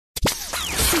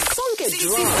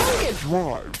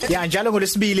Drive. Ya njalo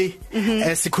ngolesibili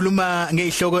sikhuluma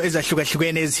ngezihloko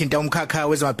ezahlukahlukene ezithinta umkhakha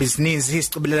wezamabhizinisi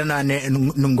isicubelelana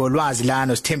ngolwazi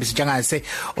lana STHEMBISO Ntshangase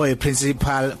oy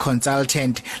principal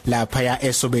consultant lapha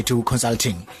ya Sobetu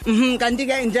Consulting. Kanti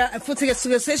ke nje futhi ke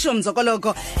suke sesho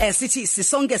mzokoloko sithi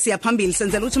sisonke siyaphambili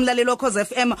senzela ukuthi umlaleli Ukhozi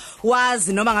FM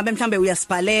wazi noma ngabe mhlambe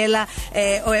uyasibhalela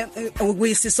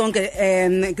kuyisisonke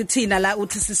kuthina la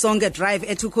uthi sisonke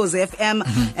drive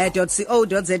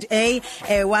 @ukhozi.fm.co.za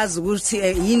wazi ukuthi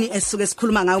yini esisuke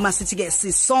sikhuluma ngayo uma sithi ke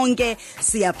sisonke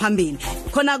siyaphambili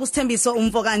khona kuSithembiso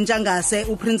umfoka Ntshangase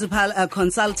uprincipal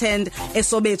consultant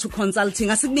eSobetu Consulting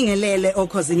asikubingelele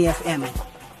Ukhozi FM.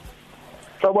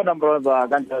 Sawubona brother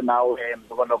kanjani nawe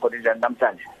mzokoloko njani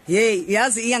namhlanje? Hey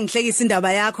yazi iyangihlekisa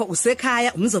indaba yakho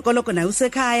usekhaya umzokoloko naye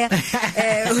usekhaya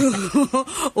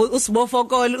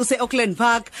usibofokoli use-Auckland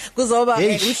Park kuzoba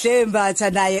uHlembatha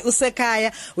naye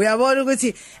usekhaya uyabona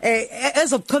ukuthi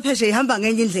ezobuchwepheshe ihamba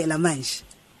ngenye indlela manje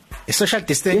social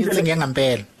distancing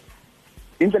ngempela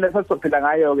indlela esizophila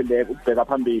ngayo ke le ukubheka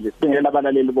phambili sibingelela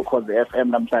abalaleli boKhozi FM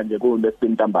namhlanje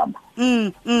kulesibini ntambama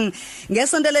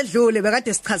ngesonto ledlule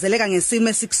bekade sichazeleka ngesimo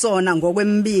esikusona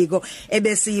ngokwembiko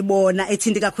ebesiyibona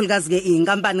ethinti kakhulukazi ke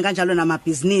inkampani kanjalo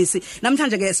namabhizinisi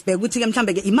namhlanje ke sibheka ukuthi ke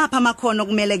mhlambe ke imapha amakhono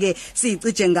kumele ke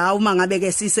siyicije ngawo uma ngabe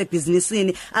ke sise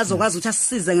businessini azokwazi ukuthi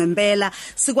asisize ngempela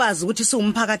sikwazi ukuthi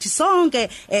siwumphakathi sonke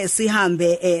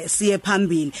sihambe siye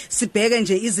phambili sibheke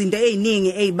nje izinto eziningi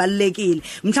ezibalekile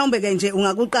mhlawumbe ke nje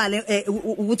ungakuqala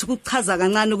ukuthi kuchaza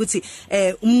kancane ukuthi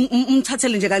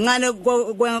umthathele nje kancane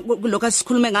lokho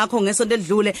sikhulume ngakho ngesonto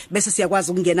ledlule bese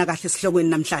siyakwazi ukungena kahle esihlokweni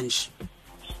namhlanje.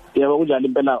 Yebo kunjalo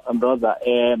impela brother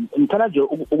ngithanda nje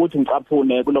ukuthi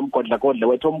ngicaphune kulomgodla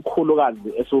wethu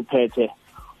omkhulukazi esuphethe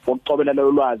wokucobela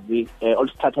ulwazi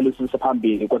olusithatha lisise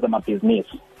phambili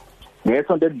kwezamabhizinisi.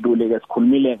 Ngesonto ledlule ke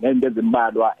sikhulumile ngento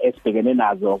ezimbalwa esibhekene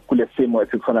nazo kulesimo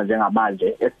esikhona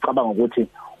njengamanje esicabanga ukuthi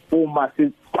uma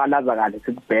siqalaza kahle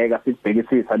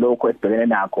sibhekisisa lokho esibhekene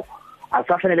nakho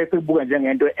asafanele sibuke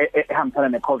njengento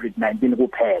ehambisana neCovid-19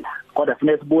 kuphela kodwa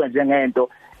kufanele sibuke njengento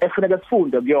efuneka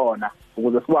sifunde kuyona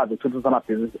ukuze sikwazi ukuthuthukisa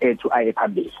amabhizinisi ethu aye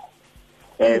phambili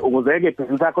ukuze ke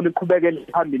ibhizinisi yakho liqhubekele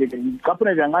phambili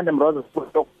ngicaphune nje ngande mrozo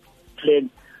plan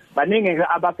baningi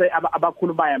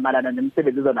abakhulumayo malana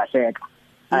nemisebenzi izolahleka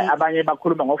abanye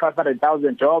bakhuluma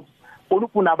ngo500,000 jobs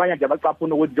ufuna abanye nje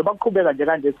abacaphuna ukuthi nje baqhubeka nje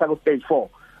kanje saku stage 4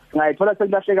 ngayithola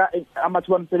sekulahleka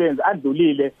amathuba omsebenzi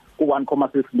adlulile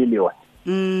ku1.6 million.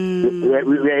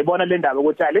 Uyayibona le ndaba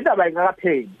ukuthi le ndaba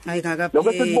ayikakapheli.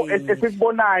 Lokho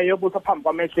esikubonayo kusaphambi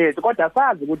kwamehlethu kodwa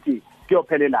sazi ukuthi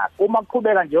kuyophelela. Uma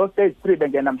kuqhubeka nje stage 3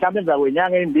 bengena mhlawumbe emva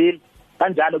kwenyanga ezibili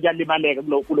kanjalo kuyalimaleka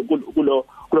kulo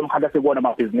mkhakha sekubona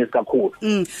amabhizinisi kakhulu.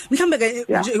 Mhlambe ke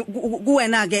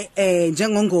kuwena ke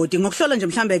njengongodi ngokuhlola nje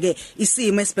mhlambe ke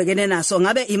isimo esibhekene naso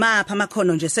ngabe imapha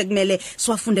amakhono nje sekumele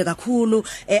siwafunde kakhulu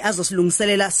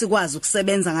azosilungiselela sikwazi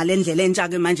ukusebenza ngalendlela entsha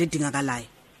ke manje edingakalayo.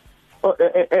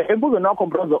 Embuzo nakho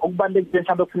brother okubalekile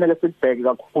mhlambe kufanele sikubheke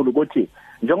kakhulu ukuthi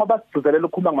njengoba sigcizelela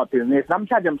ukukhuluma ngamabhizinisi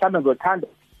namhlanje mhlambe ngizothanda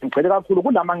ngicela kakhulu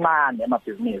kulamancane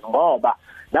amabhizinisi ngoba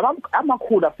laba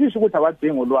amakhulu afisha ukuthi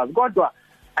awadinga ulwazi kodwa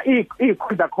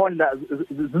ikhulu khona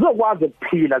zizokwazi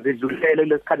ukuphila zidlulele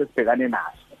lesikhathi esibhekane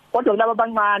naso kodwa kulabo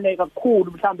abancane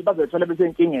kakhulu mhlawumbe bazothola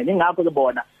besenkingeni ingakho ke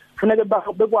bona kufanele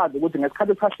bekwazi ukuthi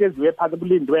ngesikhathi esihleziwe phansi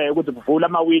kulindwe ukuthi kuvula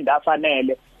amawindi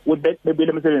afanele ukuthi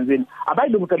bebile emsebenzini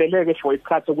abayilungiseleleke for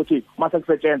isikhathi ukuthi mase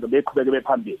kusetshenzwe beqhubeke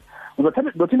bephambili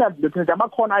ngizothina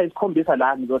amakhono ayisikhombisa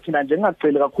la ngizothina nje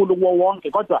ngingagcili kakhulu kuwo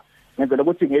wonke kodwa ngenzela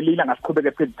ukuthi ngelila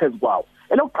ngasiqhubeke phezulu kwawo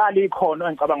elokuqala ikhono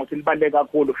engicabanga ukuthi libaleke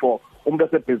kakhulu for umuntu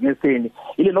osebhizinisini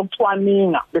ile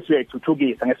lokucwaninga bese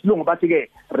uyayithuthukisa ngesilungu bathi ke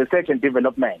research and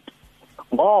development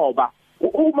ngoba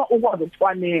uma ukwazi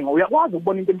ukucwaninga uyakwazi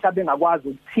ukubona into emhlabeni engakwazi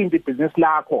ukuthinta ibhizinisi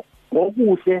lakho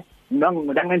ngokuhle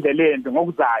nangendlela embi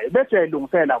ngokuzayo bese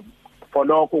uyalungisela for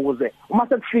lokho ukuze uma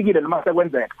sekufikile noma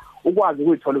sekwenzeka ukwazi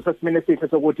ukuyithola usesimene esihle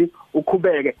sokuthi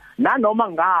uqhubeke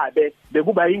nanoma ngabe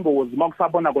bekuba ingozi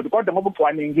makusabona kodwa ngoba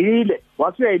ucwaningile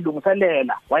wathi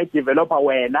uyayilungiselela wayidevelopa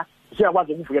wena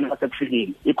usiyakwazi ukuvikela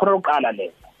masekufikile ikhono lokuqala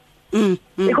le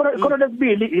ikhono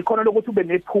lesibili ikhono lokuthi ube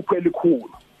nephupho elikhulu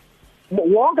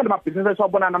wonke lamabhizinisi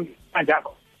esiwabona namhlanje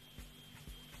akho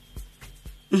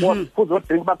futhi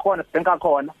odrink bakhona sibenka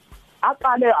khona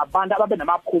aqale abantu ababe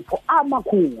namaphupho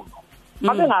amakhulu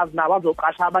abengazi nawo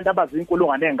bazoqasha abantu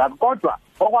abazinkulungwane engaka kodwa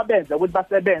okwabenza ukuthi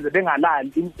basebenze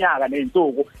bengalali iminyaka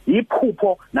nezinsuku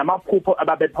iphupho namaphupho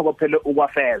ababephokophele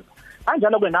ukwafeza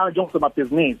kanjalo ke nawe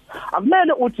njengosomabhizinisi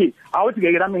akumele uthi awuthi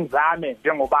ngeke nami ngizame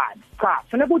njengobani cha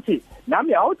kufanele ukuthi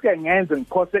nami awuthi ke ngenze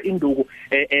ngiphose induku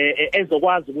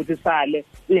ezokwazi ukuthi sale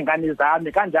izingane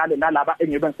zami kanjalo nalaba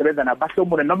engibe ngisebenza nabo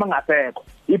bahlomule noma ngasekho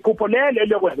iphupho lelo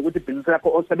eliyokwenza ukuthi ibhizinisi lakho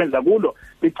osebenza kulo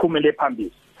lichumele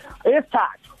phambili.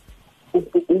 Esithathu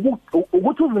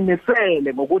ukuthi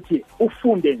uzimisele ngokuthi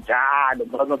ufunde njalo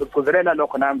ngizokugcizelela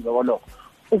lokho nami zokoloko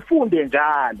ufunde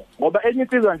njalo ngoba enye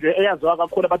insizwa nje eyaziwa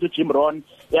kakhulu abathi Jim Rohn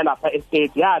yalapha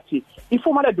estate yathi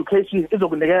i-formal education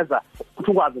izokunikeza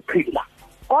ukuthi ukwazi ukuphila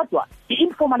kodwa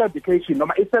i-informal education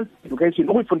noma i-self education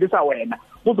ukuyifundisa wena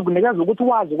kuzokunikeza ukuthi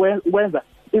ukwazi ukwenza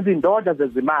izindodla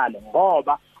zezimali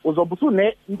ngoba uzobe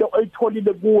usune into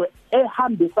oyitholile kuwe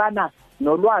ehambisana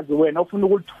nolwazi wena ufuna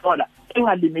ukulithola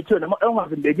engalimitiwe noma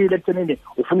engavimbekile ekuthenini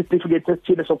ufuna isitifiketi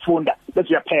esithile sokufunda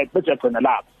bese uyagcina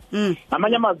lapho.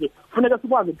 Ngamanye amazwi kufuneka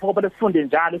sikwazi ukuphokopha sifunde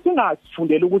njalo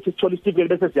singasifundele ukuthi sithole isitifiketi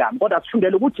bese siyama kodwa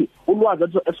sifundele ukuthi ulwazi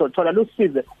esizothola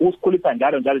lusize ukusikhulisa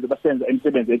njalo njengoba senza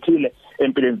imisebenzi ethile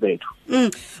empilweni zethu.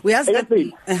 Uyazi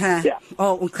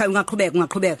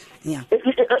ungaqhubeka yeah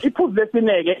iphuzu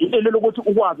lesineke ilelo ukuthi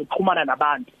ukwazi ukuxhumana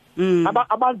nabantu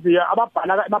abaziya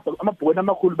ababhala amabhuku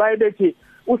amakhulu baye bethi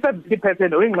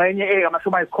u70% oyingxenye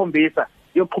engamashumi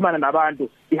yokuxhumana nabantu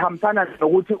ihambisana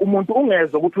nokuthi umuntu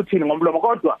ungezwe ukuthi uthini ngomlomo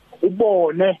kodwa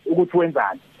ubone ukuthi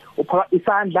wenzani upha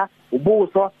isandla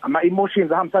ubuso ama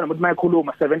emotions ahambisana nokuthi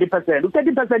mayikhuluma 70%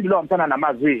 u30% lo hambisana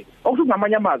namazwi okusho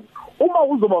ngamanye amazwi uma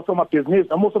uzoba usomabhizinisi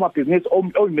noma usomabhizinisi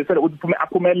oyimisela ukuthi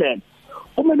aphumelele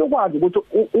kumele ukwazi ukuthi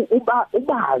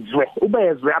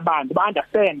ubezwe abantu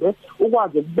ba-understand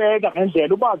ukwazi ukubeka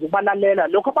ngendlela ukwazi ukubalalela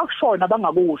lokho abakushona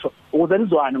bangakusho ukuze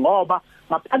nizwane ngoba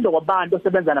ngaphandle kwabantu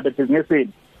osebenza nabebhizinisini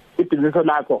ibhizinisi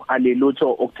lakho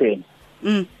alilutho okutheni.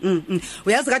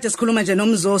 Uyazi kade sikhuluma nje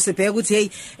nomzo sibheka ukuthi hey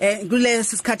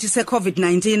kulesi sikhathi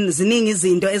seCovid-19 ziningi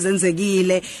izinto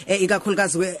ezenzekile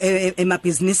ikakhulukazi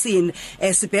emabhizinisini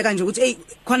sibheka nje ukuthi hey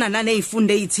khona nane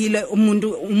izifundo ezithile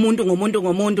umuntu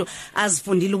ngomuntu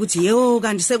azifundile ukuthi yebo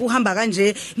kanti sekuhamba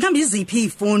kanje mhlawumbe iziphi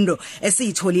izifundo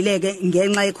esizitholileke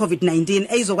ngenxa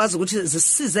yeCovid-19 ezokwazi ukuthi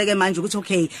zisizeke manje ukuthi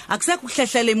okay akusekho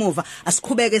ukuhlehlela emuva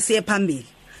asiqhubeke siye phambili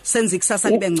senze ikusasa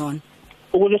libe ngcono.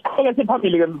 Ukuze siqhubeke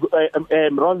siphambili ke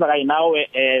Mroza kanye nawe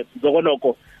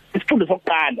zokoloko isifundo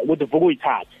sokuqala ukuthi vuka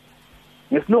uyithathe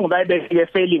ngesilungu bayibeke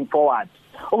failing forward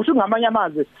okusho ngamanye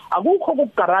amazwi akukho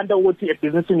ukugaranta ukuthi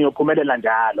ebhizinisini yophumelela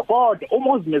njalo kodwa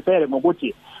uma uzimisele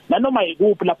ngokuthi nanoma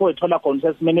ikuphi lapho uthola khona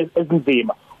sesimene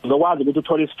esinzima uzokwazi ukuthi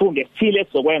uthole isifundo esithile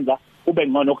esizokwenza ube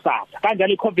ngcono kusasa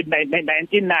kanjalo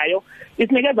iCovid-19 nayo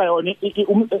isinikeza yona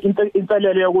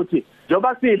inselelo yokuthi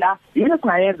njoba sila yini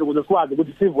singayenza ukuze sikwazi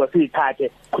ukuthi sivuke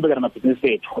siyithathe qhubeka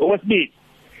namabhizinisi ethu. Okwesibili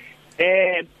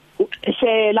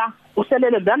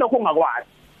uselele nalokho ungakwazi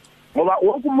ngoba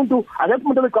wonke umuntu akekho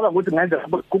umuntu obecabanga ukuthi ngenze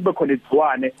kube khona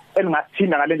igciwane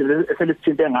elingasithinda ngalendlela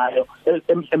eselisithinte ngayo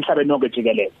emhlabeni wonke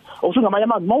jikelele. Okusho ngamanye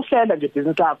amazwi mawuhlela nje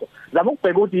ibhizinisi lakho zama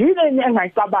ukubheka ukuthi yini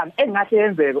engayicabanga engahle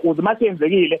yenzeke ukuze mase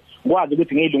yenzekile ngikwazi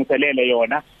ukuthi ngiyilungiselele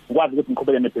yona ngikwazi ukuthi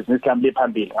ngiqhubeke nebhizinisi lami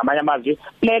liphambili. Ngamanye amazwi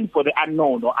plan for the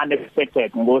unknown or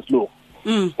unexpected ngosilo.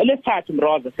 Lesithathu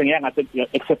Mroza sengiya ngathi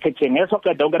expecting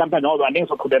ngesoqeda onke namhlanje ngoba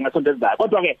ningizoqhubeka ngesonto ezayo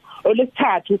kodwa ke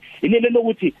lesithathu ilele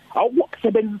lokuthi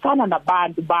awukusebenzisana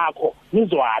nabantu bakho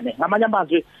nizwane ngamanye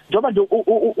amazwi njoba nje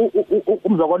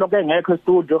umzokolo ke ngekho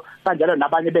e-studio kanjalo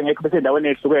nabanye bengekho besendaweni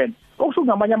ehlukene okusho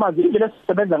ngamanye amazwi indlela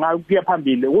esisebenza ngayo kuya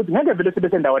phambili ukuthi ngeke vele sibe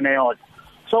sendaweni eyodwa.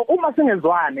 So uma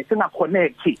singezwane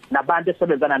singaconnect nabantu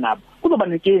esebenzana nabo kuzoba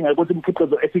nenkinga ukuthi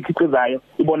imikhiqizo esikhiqizayo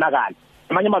ibonakala.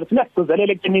 Amanye amazwi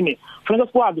singagcizelele ekuthenini kufanele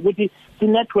sikwazi ukuthi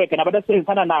si-network nabantu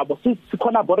asebenzisana nabo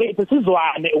si-collaborate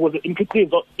sizwane ukuze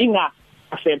imikhiqizo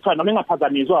inga-affectwa noma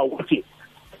ingaphazamiswa ukuthi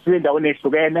siyendaweni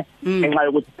ehlukene ngenxa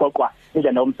yokuthi siphoqwa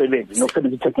indlela yomsebenzi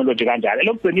nokusebenzisa itechnology kanjalo.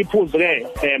 Lokugcina iphuzu ke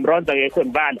Mroza ke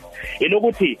sengibala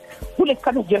elokuthi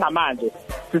kulesikhathi njengamanje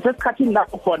sisesikhathini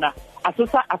lapho khona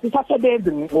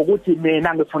asisasebenzi ngokuthi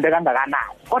mina ngifunde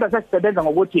kangakanani kodwa sesisebenza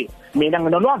ngokuthi mina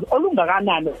nginolwazi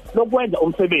olungakanani lokwenza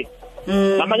umsebenzi.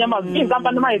 Ngamanye amazwi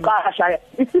inkampani mayiqasha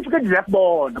isitifiketi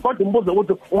ziyakubona kodwa umbuzo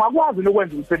ukuthi ungakwazi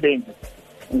ukwenza umsebenzi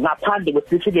ngaphandle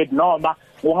kwesitifiketi noma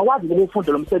ungakwazi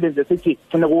ukufunda lo msebenzi esithi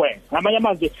ufuna kuwenza. Ngamanye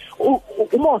amazwi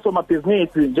umoso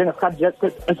wamabhizinisi njengesikhathi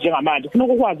njengamanje ufuna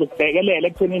ukwazi ukubhekelela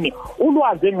ekuthenini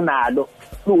ulwazi enginalo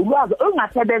ulwazi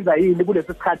olungasebenza yini kulesi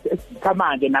sikhathi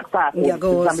esamanje nakusasa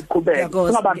sami siqhubeka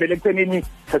singabambele ekuthenini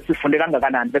sesifunde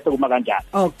kangakanani bese kuma kanjalo.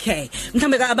 Okay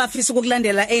mhlambe ke abafisa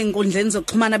ukukulandela einkundleni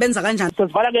zokuxhumana benza kanjani?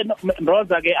 Sizivala ke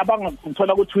Mroza ke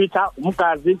abangithola ku Twitter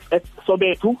umgazi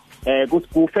 @sobethu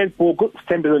ku Facebook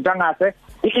STHEMBISO njangase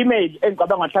i-email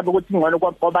engicabanga mhlawumbe ukuthi ngcono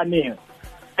kwabaningi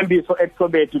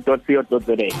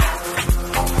STHEMBISO@sobethu.co.za.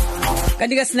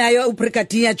 Kanti ke sinayo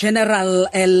uBrigadier General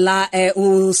la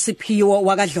uSiphiwe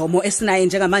wakadlomo esinaye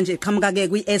njengamanje iqhamuka ke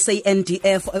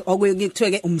kwiSANDF okuyekuthiwa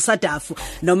ke umsadafu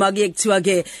noma kuyekuthiwa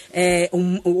ke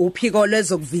uphiko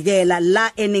lwezokuvikela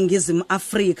la eningizimu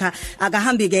Afrika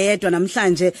akahambi ke yedwa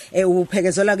namhlanje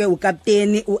uphekezelwa ke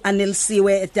uKapteni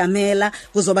uAnelsiwe Damela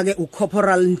kuzoba ke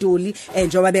uCorporal Ntuli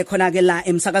njengoba bekhona ke la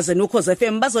emsakazweni Ukhozi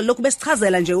FM bazolokhu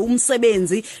besichazela nje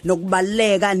umsebenzi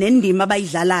nokubaleka nendima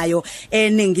abayidlalayo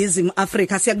eningizimu Afrika.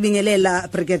 Siyakubingelela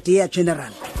Brigadier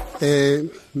General.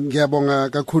 Ngiyabonga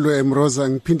kakhulu Emroza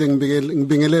ngiphinde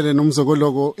ngibingelele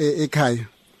nomzokoloko ekhaya.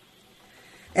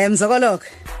 Mzokoloko.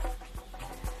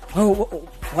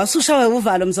 Wasushawe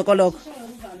uvalo mzokoloko.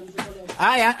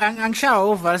 Hayi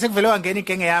angishawa uvalo sekuvele wangena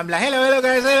igenge yami la. Hello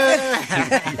guys.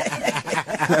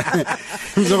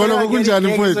 Mzokoloko kunjani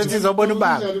mfowethu? Sizobona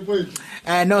ubaba.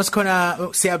 No sikhona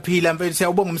siyaphila mfethu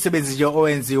siyabonga umsebenzi nje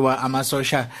owenziwa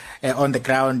amasosha on the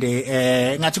ground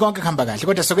ngathi konke kuhamba kahle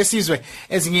kodwa soke sizwe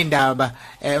ezinye indaba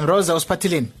Rosa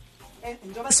usiphathileni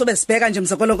njengoba sobe sibheka nje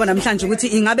mzokoloko namhlanje ukuthi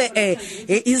ingabe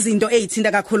izinto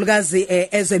ezithinta kakhulukazi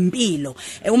ezempilo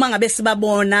uma ngabe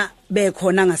sibabona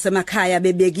bekhona ngasemakhaya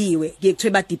bebekiwe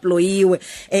kuyekuthiwa ba deployiwe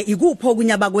ikupho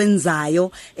okunye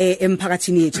abakwenzayo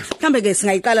emphakathini yethu mhlambe ke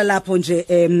singayiqala lapho nje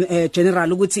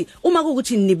general ukuthi uma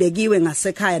kuukuthi nibekiwe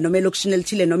ngasekhaya noma elokishini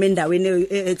elithile noma endaweni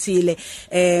ethile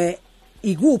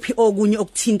ikuphi okunye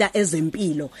okuthinta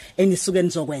ezempilo enisuke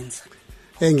nizokwenza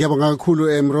ngiyabonga kakhulu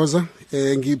Emroza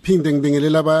ngiphinde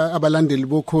ngibingelela abalandeli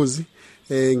bokhozi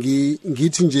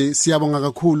ngithi nje siyabonga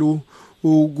kakhulu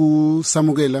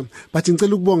ukusamukela but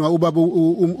ngicela ukubonga ubaba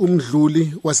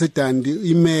umdluli waseDandi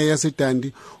imeya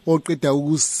yaseDandi oqeda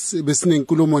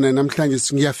besinenkulumo namhlanje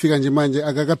ngiyafika nje manje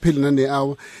akakapheli nane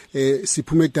hour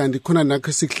siphume eDandi khona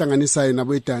nakho sikuhlanganisayo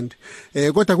nabo eDandi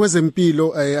kodwa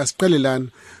kwezempilo asiqale lana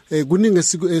kuningi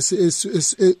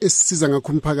esisiza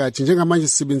ngakho umphakathi njengamanje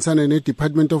sisebenzisana ne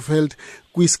Department of Health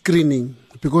kwi screening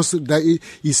because that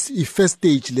is the first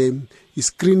stage le is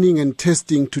screening and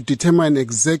testing to determine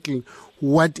exactly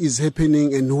what is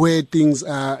happening and where things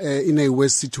are in a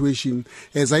worse situation.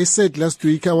 As I said last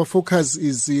week, our focus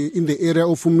is in the area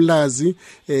of Umlazi,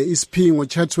 Isiphingo,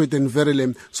 Chatsworth and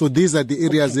Verelem. So these are the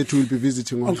areas that we will be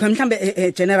visiting on. Okay,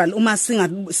 mhlambe General uma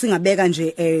singabeka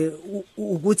nje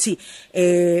ukuthi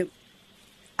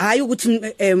hayi ukuthi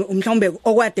mhlawumbe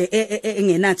okwade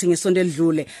engenathi ngesonto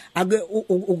elidlule ake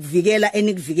ukuvikela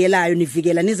enikuvikelayo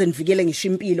nivikela nize nivikele ngisho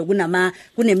impilo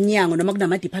kuneminyango noma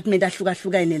kunama department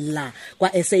ahlukahlukene la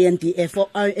kwa SANDF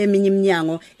eminye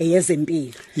iminyango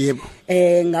eyezempilo yebo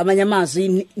ngamanye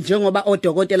amazwi njengoba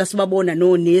odokotela sibabona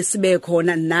nonesi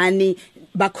bekhona nani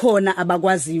bakhona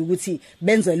abakwazi ukuthi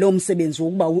benze lo msebenzi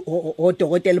ukuba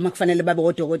odokotela makufanele babe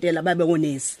odokotela babe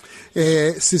onesi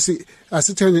sisi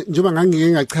asithenge njengoba ngangike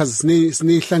ngachaza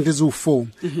sinihlandla ezu4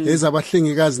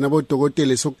 ezabahlengikazi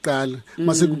nabodokotela sokuqala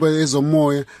mase kuba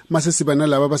ezomoya mase siba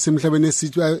nalabo abasemhlabeni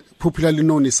esithi popularly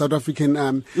known as South African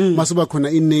Army mase kuba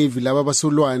khona iNavy laba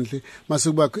abasolwandle mase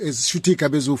kuba shuthi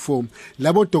igabe ezu4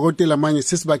 labo dokotela manje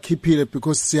sesibakhiphile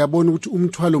because siyabona ukuthi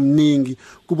umthwalo omningi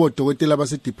kubo dokotela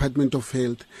base Department of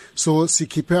Health so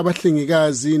sikhiphe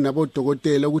abahlengikazi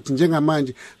nabodokotela ukuthi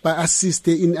njengamanje ba assist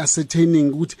in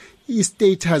ascertaining ukuthi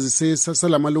i-status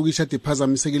salama lokisha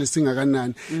dephazamisekile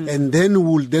singakanani and then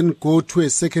we'll then go to a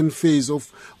second phase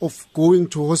of going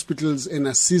to hospitals and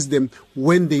assist them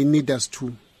when they need us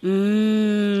to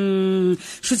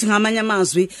shuthi ngamanye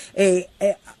amazwi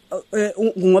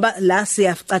ngoba la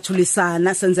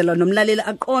siyacathulisana senzela nomlaleli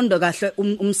aqondo kahle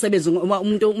umsebenzi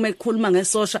umuntu uma ekhuluma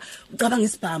ngesosha ucabanga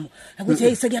isibhamu ukuthi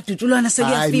hey sekuyadutshulwana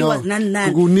sekuyafiwa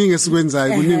nani kuningi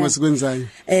esikwenzayo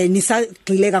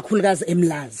nisagxile kakhulukazi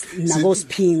eMlazi nabo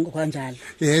Siphingo kanjalo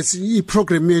yes I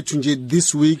program yethu nje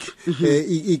this week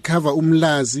icover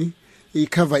uMlazi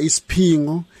icover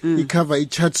Isiphingo icover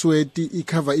iChatsworth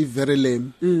icover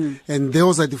iVerelem and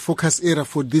those are the focus area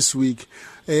for this week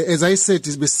as I said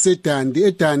is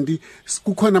eDandi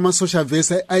kukhona ama social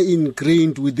workers are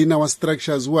ingrained within our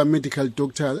structures who are medical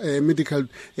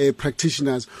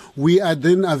practitioners we are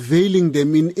then availing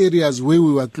them in areas where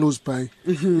we were close by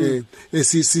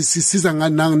sisiza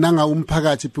nanga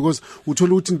umphakathi because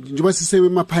uthola ukuthi njengoba sisebe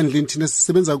emaphandleni thina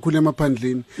sisebenza kakhulu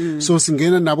emaphandleni so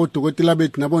singena nabo dokotela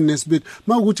bethu nabo nurse bethu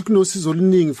makuthi kunosizo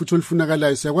oluningi futhi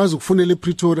olufunakalayo siyakwazi ukufonela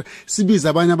ePretoria sibiza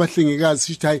abanye abahlengikazi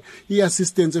sithi hayi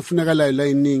iassistance efunakalayo la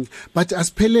iningi but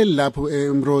asiphelele lapho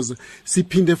Mroza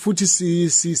siphinde futhi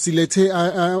silethe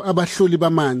abahloli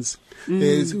bamanzi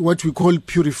what we call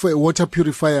water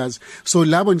purifiers. So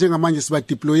labo njengamanje siba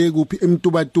deploye kuphi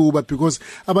emtubatuba because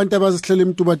abantu abazihlele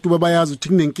emtubatuba bayazi ukuthi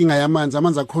kunenkinga yamanzi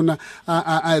akhona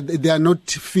they are not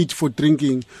fit for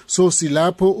drinking. So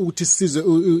silapho ukuthi size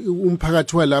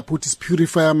umphakathi walapho ukuthi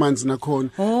purify amanzi nakhona.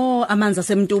 Oh, amanzi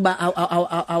asemtuba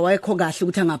awekho kahle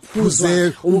ukuthi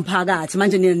angaphuzwa umphakathi.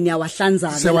 Manje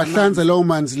niyawahlanza. Siyawahlanza lawo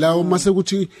manzi lawo mase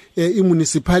ukuthi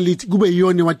municipality kube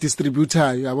yiyona wa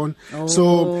distributor yabona.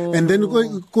 So and then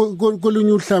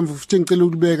kolunye uhlamvu futhi ngicela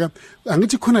ukubeka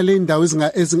angithi khona le ndawo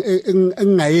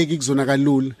engingayeki kuzona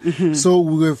kalula. So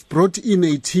we have brought in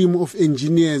a team of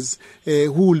engineers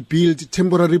who will build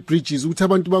temporary bridges ukuthi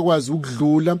abantu bakwazi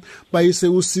ukudlula bayise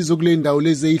usizo kule ndawo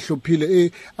lezi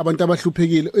ezihlophile abantu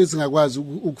abahluphekile ezingakwazi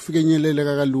ukufikenyelela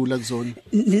kalula kuzona.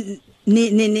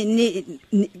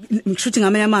 Ngishuthi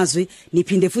ngamanye amazwi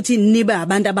niphinde futhi nibe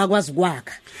abantu abakwazi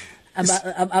kwakha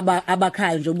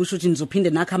abakhaya nje ubusho ukuthi nizophinde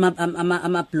nakho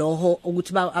amabloho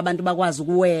ukuthi abantu bakwazi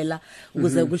ukuwela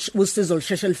ukuze usizo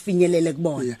lusheshe lifinyelele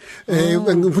kubona.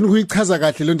 Ngifuna ukuyichaza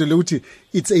kahle lento le ukuthi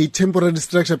it's a temporary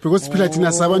structure because phela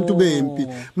thina sabantu bempi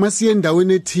masiye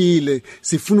endaweni ethile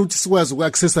sifuna ukuthi sikwazi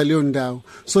ukuaccessa leyo ndawo.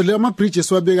 So le ama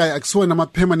bridges wabekayo akusiona ama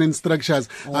permanent structures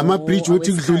ama bridge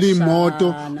ukuthi kudlula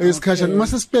imoto esikhashana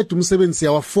mase siqeda umsebenzi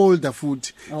siyawafolda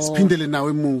futhi siphindele nawe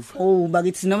emove.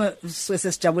 Bakithi noma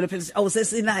sesijabule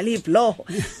awusesinali ibloho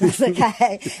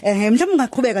ngasekhaya mhlawumbe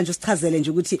ungaqhubeka nje usichazele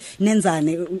nje ukuthi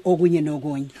nenzane okunye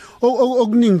nokunye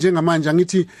okuningi njengamanje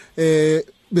angithi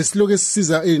besiloke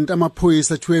sisiza into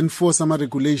amaphoyisa to enforce ama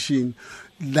regulation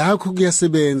lakho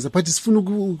kuyasebenza but sifuna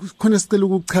khona sicela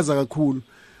ukuchaza kakhulu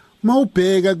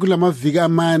mawubheka kulamaviki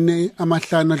amane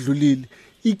amahlanu adlulile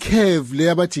i-curve le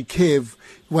abathi curve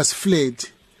was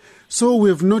flat. So we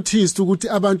have noticed ukuthi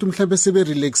abantu mhlambe sebe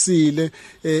relaxile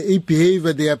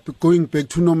behavior they are going back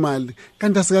to normal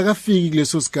kanti asikakafiki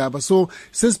kuleso sigaba. So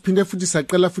sesiphinde futhi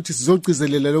saqala futhi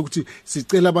sizogcizelela ukuthi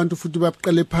sicela abantu futhi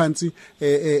baqale phansi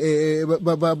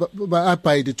ba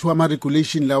abide to ama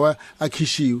regulation lawa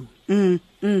akhishiwe.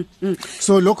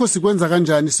 So lokho sikwenza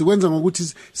kanjani? Sikwenza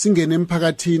ngokuthi singene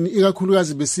emphakathini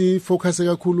ikakhulukazi besi focus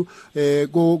kakhulu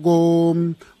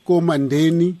ko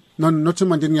Mandeni not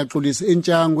Mandeni ngiyaxolisa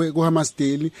eNtshangwe ko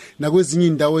Hammarsdale nakwezinye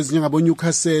indawo ezinye ngabo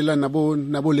Newcastle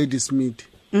nabo Ladysmith.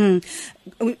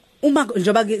 Uma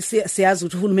njoba siyazi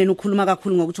ukuthi uhulumeni ukhuluma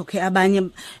kakhulu ngokuthi okay abanye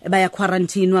baya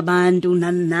quarantine abantu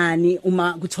nani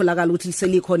uma kutholakala ukuthi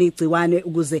liselikhona igciwane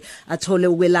ukuze athole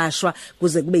ukwelashwa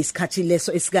kuze kube isikhathi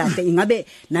leso esikahle ingabe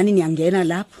nani niyangena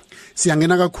lapho?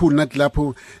 Siyangena kakhulu nathi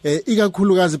lapho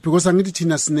ikakhulukazi because angithi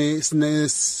thina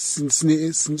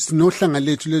sinohlanga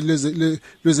lethu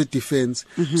leze defense.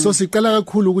 So siqala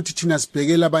kakhulu ukuthi thina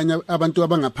sibhekela abanye abantu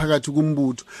abangaphakathi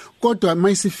kumbutho kodwa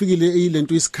mayisifikile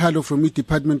ilento isikhalo from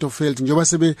i-Department of Health njoba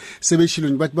sebeshilo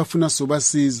nje bathi bafuna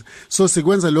sobasiza. So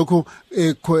sikwenza lokho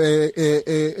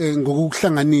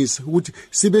ngokuhlanganisa ukuthi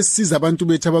sibe siza abantu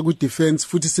bethu abaku defense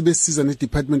futhi sibe siza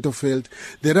ne-Department of Health.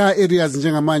 There are areas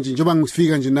njengamanje njoba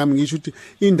ngifika nje nami ngisho ukuthi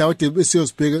indawo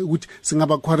esiyosibheka ukuthi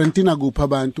singaba quarantine kuphi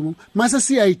abantu mase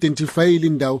siya identify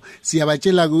indawo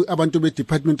siyabatshela abantu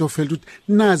be-Department of Health ukuthi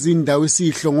nazi indawo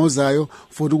esihlongozayo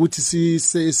for ukuthi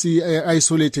si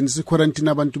isolate and si quarantine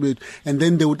abantu bethu and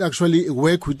then they would actually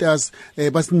work with us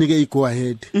basinike go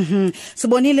ahead.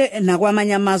 Sibonile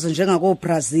nakwamanye amazwe njengako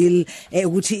Brazil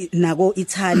ukuthi nako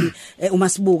Italy uma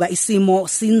sibuka isimo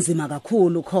sinzima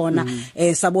kakhulu khona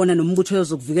sabona nombutho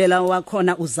yozokuvikela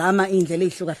wakhona uzama indlela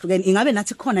ezihlukahlukene ingabe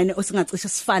nathi khona yini osingacishe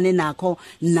sifane nakho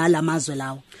nalamazwe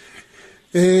lawo?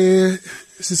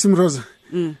 Sisimroza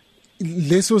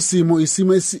leso simo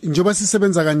isimo njoba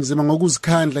sisebenza kanzima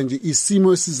ngokuzikhandla nje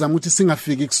isimo esizama ukuthi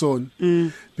singafiki kusona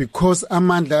because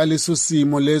amandla aleso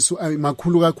simo leso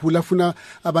makhulu kakhulu afuna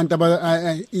abantu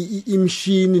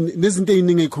imshini nezinto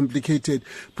eziningi complicated.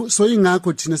 So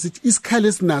ingakho thina sithi isikhalo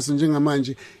esinaso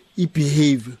njengamanje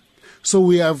ibehavior. So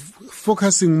we are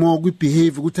focusing more with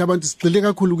behavior ukuthi abantu sigxile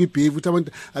kakhulu ku behavior ukuthi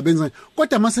abantu abenza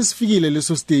kodwa mase sifikile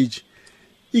leso stage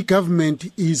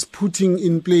i-government is putting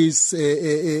in place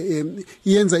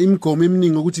iyenza imigomo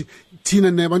eminingi ukuthi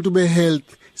thina nabantu be-health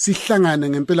sihlangana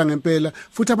ngempela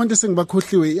futhi abantu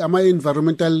esengibakhohliwe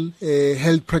ama-environmental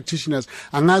health practitioners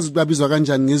angazi babizwa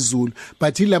kanjani ngesiZulu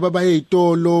but ilaba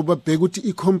bayezitolo babheka ukuthi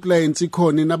i-compliance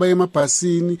ikhona nabaye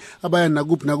emabhasini abaya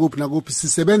nakuphi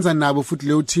sisebenza nabo futhi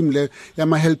leyo team le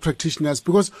yama-health practitioners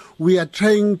because we are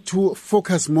trying to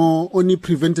focus more on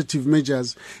i-preventative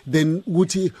measures than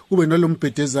ukuthi kube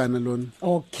nalombhedezana lona.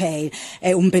 Okay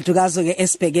umbhedukazo ke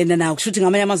esibhekene nawo kushuthi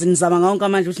ngamanye amazwi nizama ngonke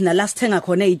amanje ukuthi nala sithenga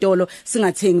khona ezitolo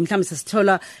singathengi abaningi mhlawumbe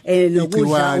sesithola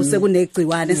nokudla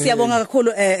osekunegciwane. Siyabonga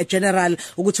kakhulu General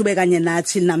ukuthi ube kanye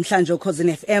nathi namhlanje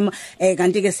Ukhozi FM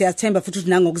kanti ke siyathemba futhi ukuthi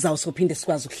nangokuzayo sophinde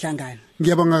sikwazi ukuhlangana.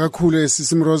 Ngiyabonga kakhulu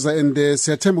Sisimroza and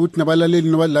siyathemba ukuthi nabalaleli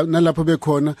nalapho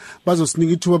bekhona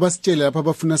bazosinika ithuba basitshele lapha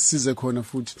abafuna sisize khona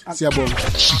futhi. Siyabonga.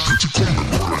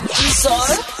 So,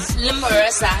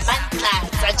 Limorosa, Bantla,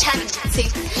 Rachanti,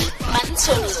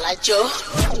 Mansola,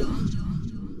 Joe.